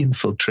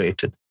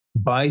infiltrated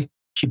by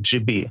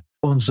KGB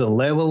on the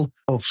level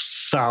of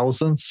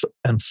thousands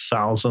and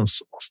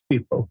thousands of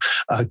people.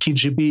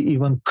 KGB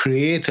even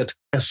created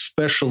a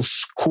special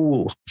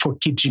school for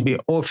KGB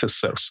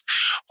officers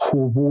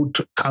who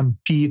would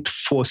compete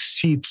for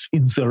seats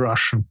in the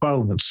Russian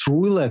parliament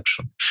through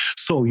election.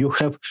 So you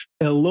have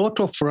a lot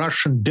of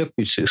Russian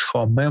deputies who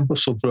are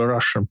members of the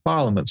Russian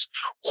parliaments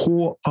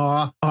who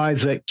are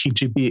either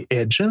KGB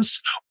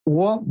agents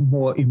or,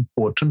 more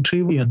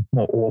importantly and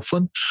more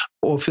often,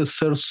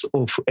 officers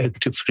of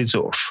active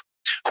reserve,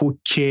 who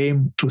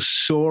came to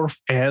serve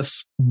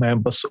as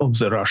members of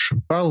the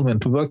Russian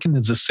parliament, working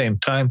at the same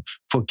time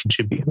for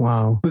KGB.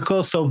 Wow.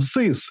 Because of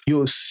this,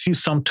 you see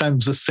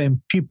sometimes the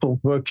same people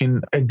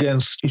working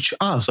against each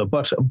other,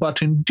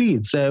 but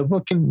indeed, they're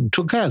working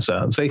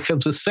together. They have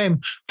the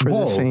same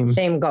goal.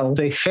 Same goal.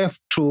 They have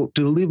to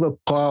deliver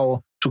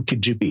power to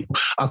KGB.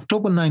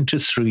 October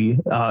 93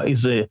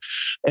 is an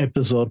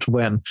episode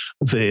when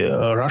the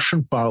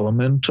Russian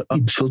parliament,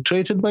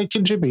 infiltrated by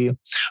KGB,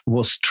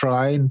 was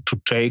trying to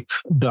take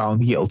down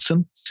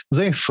Yeltsin.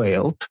 They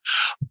failed.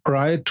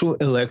 Prior to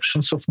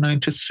elections of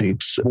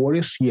 96,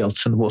 Boris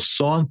Yeltsin was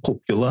so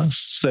unpopular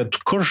that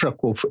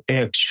Korzhakov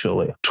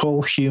actually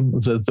told him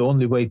that the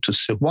only way to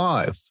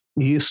survive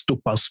is to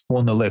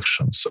postpone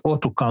elections or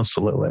to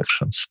cancel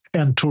elections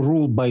and to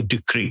rule by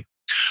decree.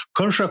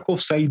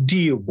 Korzhakov's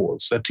idea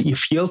was that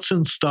if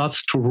Yeltsin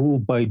starts to rule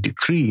by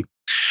decree,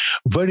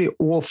 very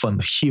often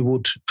he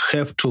would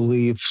have to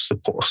leave the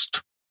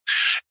post.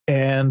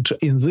 And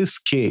in this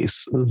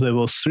case, there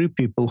were three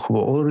people who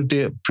were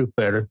already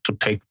prepared to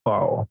take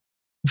power.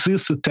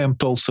 This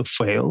attempt also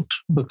failed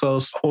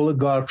because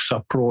oligarchs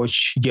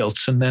approached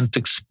Yeltsin and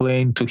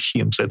explained to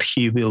him that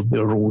he will be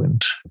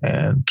ruined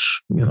and,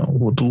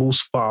 would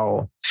lose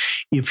power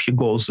if he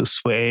goes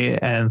this way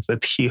and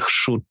that he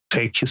should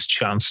take his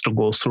chance to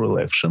go through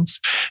elections.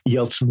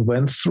 Yeltsin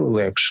went through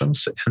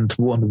elections and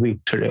won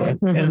victory.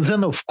 And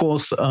then, of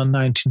course,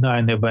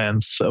 99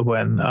 events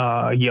when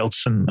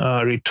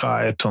Yeltsin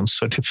retired on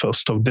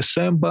 31st of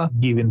December,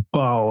 giving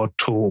power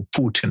to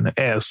Putin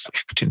as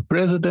acting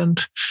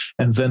president,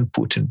 and then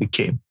Putin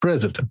became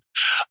president.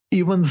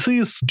 Even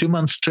this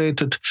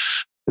demonstrated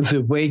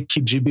the way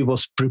KGB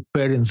was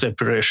preparing the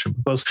operation,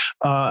 because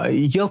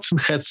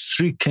Yeltsin had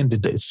 3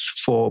 candidates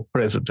for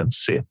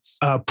presidency.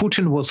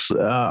 Putin was,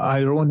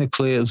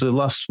 ironically, the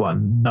last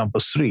one, number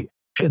 3.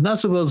 In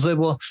other words, there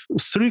were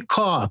 3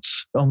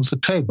 cards on the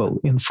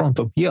table in front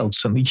of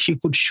Yeltsin. He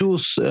could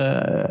choose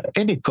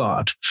any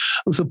card.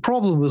 The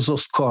problem with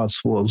those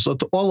cards was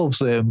that all of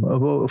them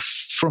were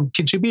from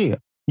KGB.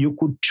 You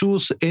could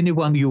choose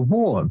anyone you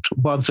want,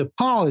 but the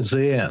power at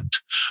the end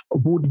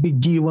would be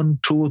given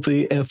to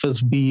the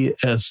FSB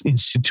as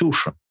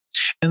institution.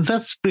 And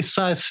that's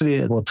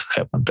precisely what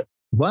happened.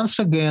 Once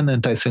again,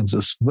 and I think this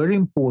is very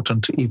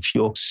important, if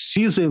you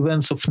see the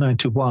events of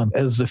 91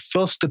 as the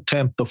first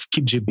attempt of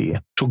KGB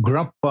to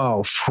grab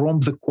power from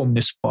the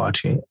Communist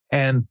Party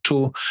and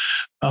to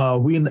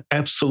win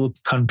absolute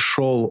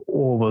control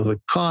over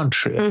the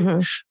country,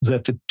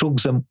 that it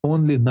took them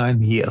only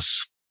 9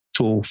 years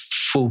to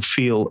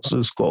fulfill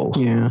this goal.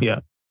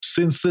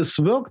 Since this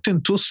worked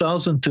in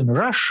 2000 in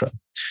Russia,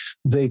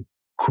 they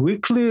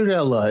quickly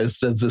realized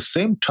that the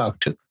same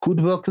tactic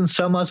could work in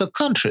some other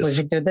countries. We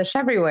could do this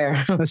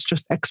everywhere. Let's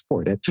just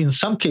export it. In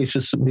some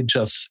cases, we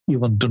just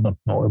even do not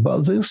know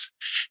about this.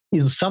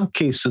 In some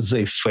cases,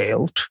 they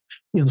failed.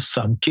 In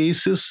some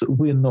cases,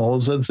 we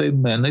know that they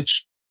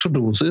managed to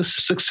do this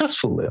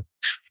successfully.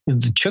 In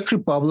the Czech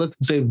Republic,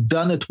 they've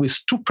done it with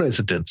 2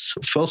 presidents,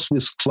 first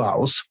with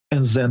Klaus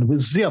and then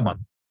with Zeman.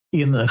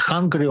 In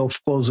Hungary,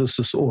 of course, this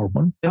is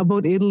Orban. How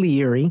about Italy,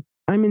 Yuri?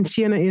 I'm in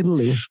Siena,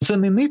 Italy.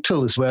 Then in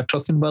Italy, we're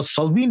talking about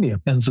Salvini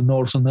and the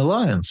Northern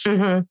Alliance.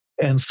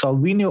 And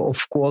Salvini,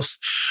 of course,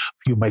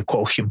 you may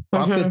call him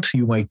puppet,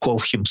 you may call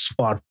him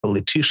smart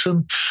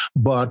politician,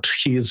 but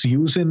he is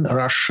using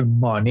Russian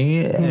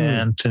money,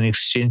 and in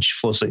exchange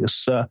for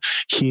this,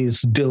 he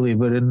is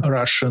delivering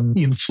Russian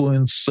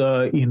influence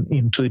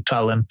into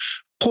Italian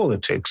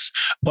politics.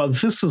 But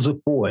this is the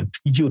point.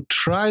 You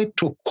try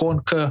to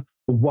conquer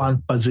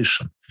one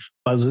position,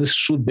 but this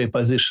should be a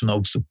position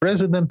of the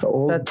president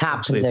or the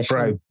top the position.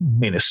 prime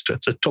minister,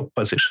 the top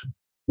position.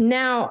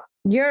 Now,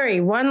 Yuri,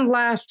 one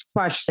last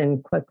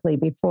question quickly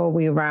before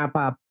we wrap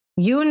up.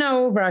 You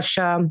know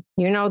Russia,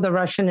 you know the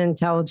Russian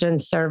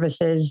intelligence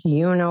services,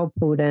 you know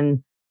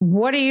Putin.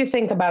 What do you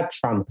think about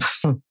Trump?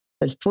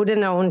 Does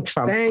Putin own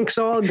Trump? Thanks,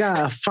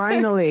 Olga.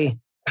 Finally.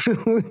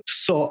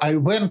 So I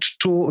went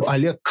to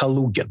Oleg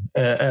Kalugin,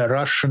 a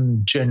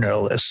Russian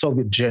general, a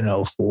Soviet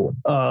general who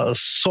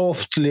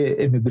softly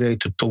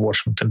emigrated to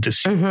Washington,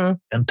 D.C.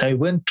 And I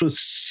went to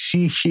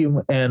see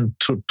him and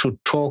to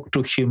talk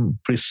to him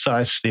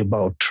precisely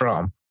about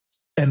Trump.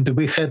 And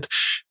we had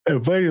a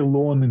very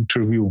long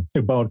interview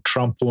about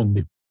Trump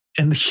only.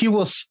 And he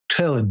was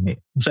telling me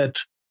that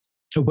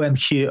when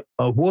he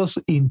was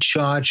in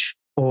charge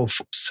of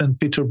St.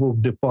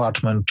 Petersburg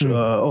department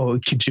or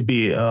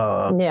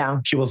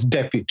KGB, he was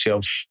deputy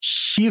of.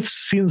 He's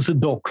seen the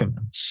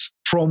documents,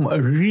 from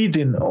a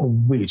reading of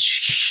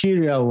which he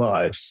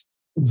realized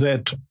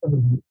that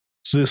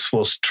this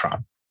was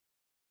Trump.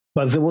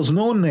 But there was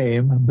no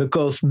name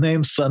because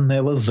names are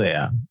never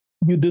there.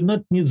 You do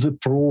not need the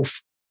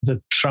proof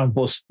that Trump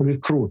was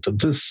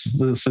recruited. This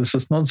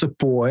is not the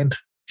point.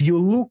 You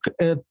look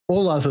at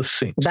all other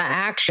things. The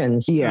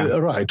actions.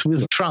 Right.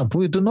 With Trump,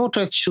 we do not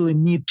actually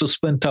need to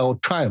spend our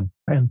time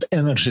and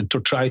energy to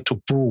try to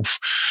prove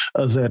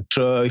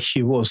that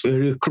he was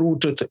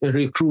recruited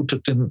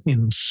in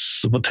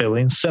whatever,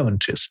 in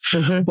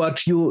 70s.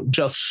 But you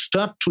just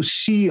start to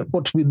see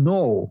what we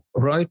know,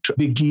 right?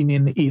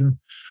 Beginning in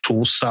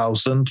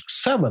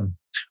 2007,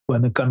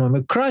 when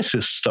economic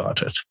crisis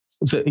started.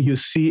 You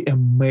see a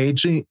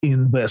major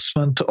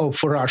investment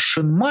of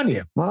Russian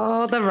money.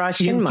 Well, the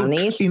Russian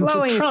money is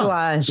flowing to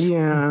us.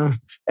 Yeah.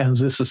 And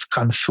this is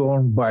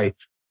confirmed by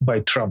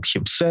Trump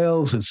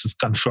himself. This is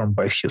confirmed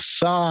by his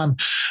son.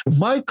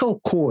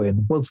 Michael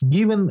Cohen was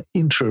given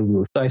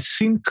interview, I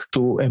think,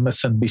 to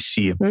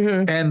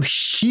MSNBC. And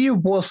he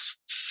was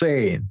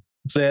saying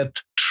that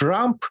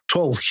Trump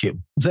told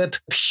him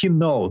that he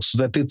knows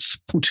that it's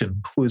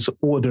Putin who is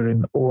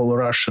ordering all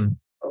Russian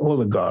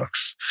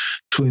oligarchs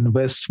to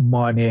invest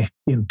money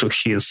into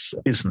his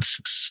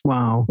businesses.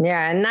 Wow.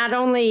 Yeah, and not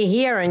only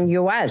here in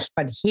U.S.,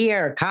 but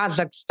here,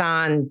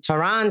 Kazakhstan,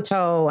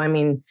 Toronto, I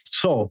mean.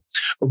 So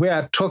we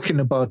are talking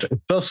about a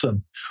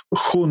person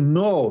who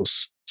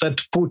knows that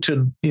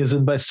Putin is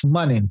investing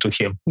money into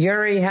him.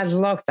 Yuri has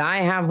looked. I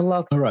have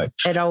looked. Right.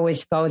 It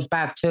always goes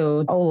back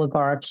to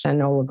oligarchs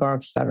and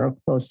oligarchs that are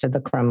close to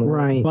the Kremlin.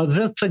 Right. But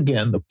that's,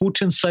 again,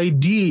 Putin's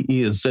idea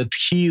is that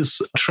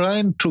he's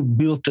trying to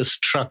build a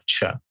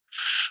structure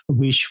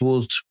which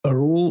would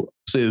rule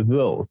the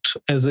world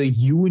as a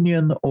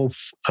union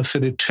of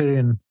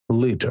authoritarian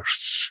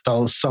leaders.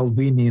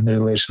 Salvini in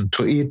relation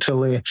to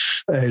Italy,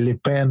 Le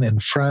Pen in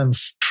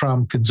France,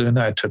 Trump in the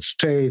United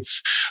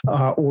States,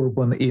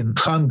 Orban in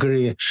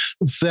Hungary.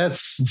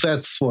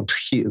 That's what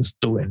he is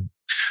doing.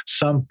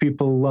 Some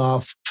people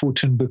love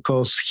Putin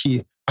because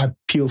he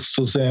appeals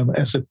to them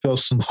as a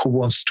person who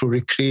wants to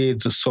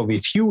recreate the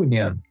Soviet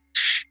Union.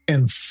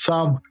 And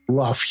some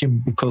love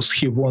him because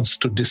he wants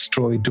to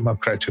destroy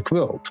democratic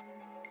world.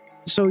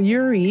 So,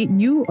 Yuri,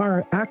 you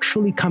are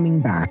actually coming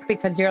back.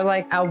 Because you're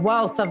like a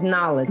wealth of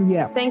knowledge.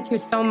 Yeah. Thank you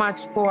so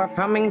much for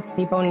coming.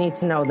 People need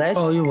to know this.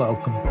 Oh, you're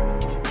welcome.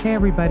 Hey,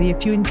 everybody,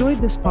 if you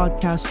enjoyed this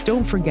podcast,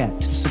 don't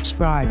forget to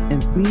subscribe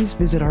and please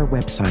visit our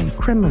website,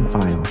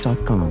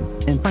 KremlinFile.com,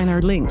 and find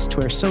our links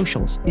to our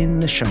socials in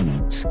the show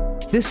notes.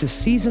 This is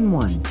Season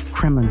 1,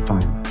 Kremlin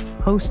File,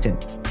 hosted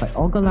by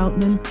Olga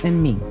Lautman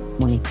and me,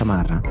 Monique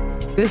Camarra.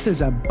 This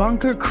is a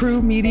Bunker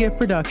Crew Media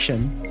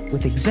production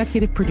with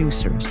executive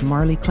producers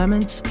Marley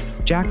Clements,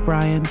 Jack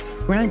Bryan,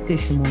 Grant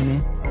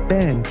DeSimone,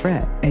 Ben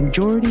Brett, and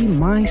Jordy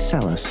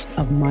Mycelis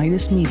of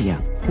Midas Media,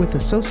 with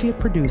associate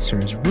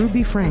producers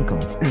Ruby Franco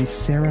and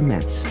Sarah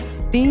Metz.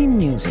 Theme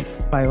music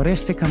by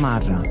Oreste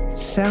Camarra.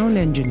 Sound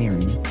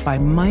engineering by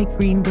Mike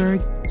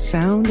Greenberg.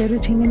 Sound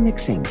editing and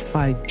mixing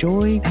by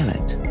Joy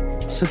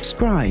Ellett.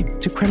 Subscribe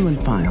to Kremlin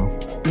File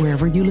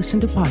wherever you listen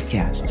to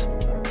podcasts.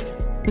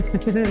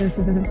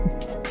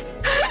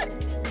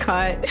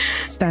 Cut.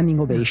 Standing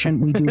ovation.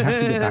 We do have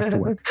to get back to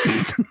work.